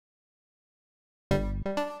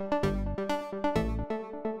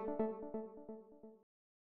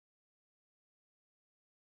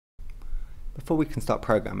Before we can start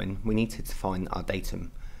programming, we need to define our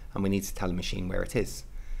datum, and we need to tell the machine where it is.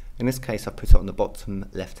 In this case, I've put it on the bottom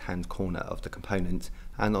left hand corner of the component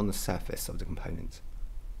and on the surface of the component.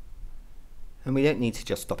 And we don't need to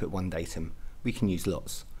just stop at one datum, we can use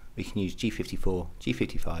lots. We can use G54,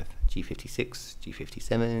 G55, G56,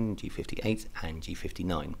 G57, G58 and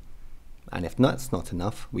G59. And if that's not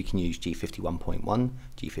enough, we can use G51.1,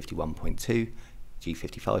 G51.2,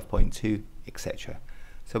 G55.2, etc.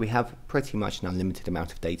 So we have pretty much an unlimited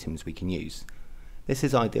amount of datums we can use. This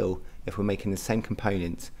is ideal if we're making the same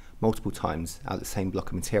component multiple times out of the same block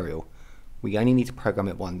of material. We only need to program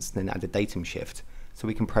it once and then add a datum shift, so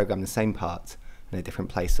we can program the same part in a different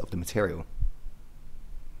place of the material.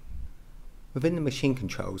 Within the machine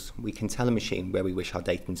controls, we can tell a machine where we wish our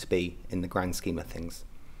datum to be in the grand scheme of things.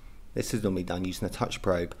 This is normally done using a touch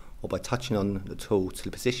probe or by touching on the tool to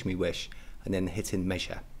the position we wish and then hitting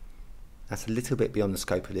measure. That's a little bit beyond the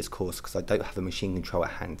scope of this course because I don't have a machine control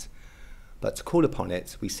at hand. But to call upon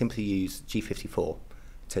it, we simply use G54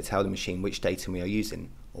 to tell the machine which datum we are using,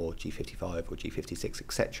 or G55 or G56,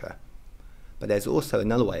 etc. But there's also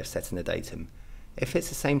another way of setting the datum. If it's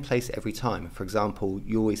the same place every time, for example,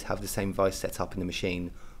 you always have the same vice set up in the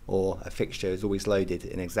machine, or a fixture is always loaded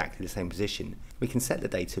in exactly the same position, we can set the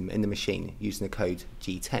datum in the machine using the code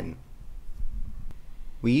G10.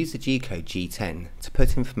 We use the G-Code G10 to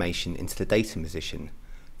put information into the datum position.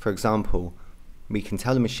 For example, we can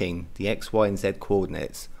tell the machine the X, Y and Z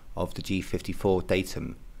coordinates of the G54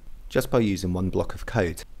 datum just by using one block of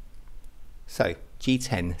code. So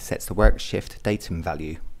G10 sets the work shift datum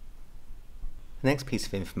value. The next piece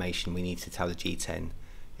of information we need to tell the G10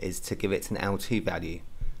 is to give it an L2 value.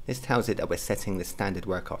 This tells it that we're setting the standard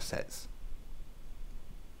work offsets.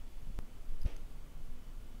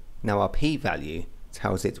 Now our P value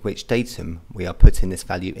tells it which datum we are putting this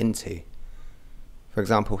value into. For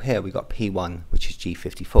example, here we got P1, which is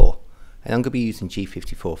G54, and I'm going to be using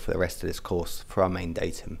G54 for the rest of this course for our main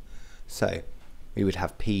datum. So we would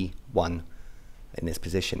have P1 in this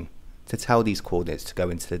position to tell these coordinates to go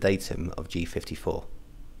into the datum of G54.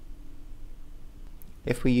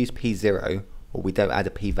 If we use P0, or we don't add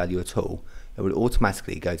a P value at all, it would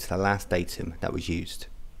automatically go to the last datum that was used.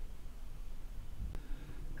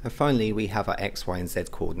 And finally, we have our X, Y and Z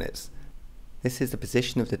coordinates. This is the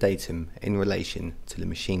position of the datum in relation to the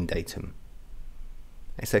machine datum.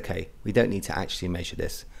 It's okay, we don't need to actually measure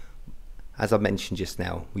this. As I mentioned just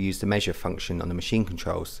now, we use the measure function on the machine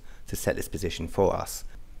controls to set this position for us.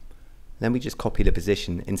 Then we just copy the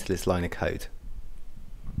position into this line of code.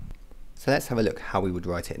 So let's have a look how we would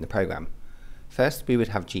write it in the program. First we would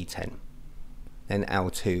have G10, then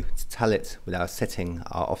L2 to tell it without setting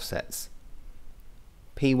our offsets.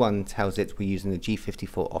 P1 tells it we're using the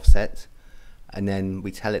G54 offset, and then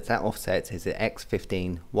we tell it that offset is at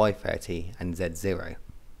X15, Y30 and Z0.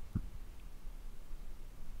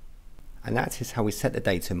 And that is how we set the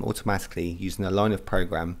datum automatically using a line of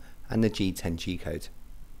program and the G10 G-Code.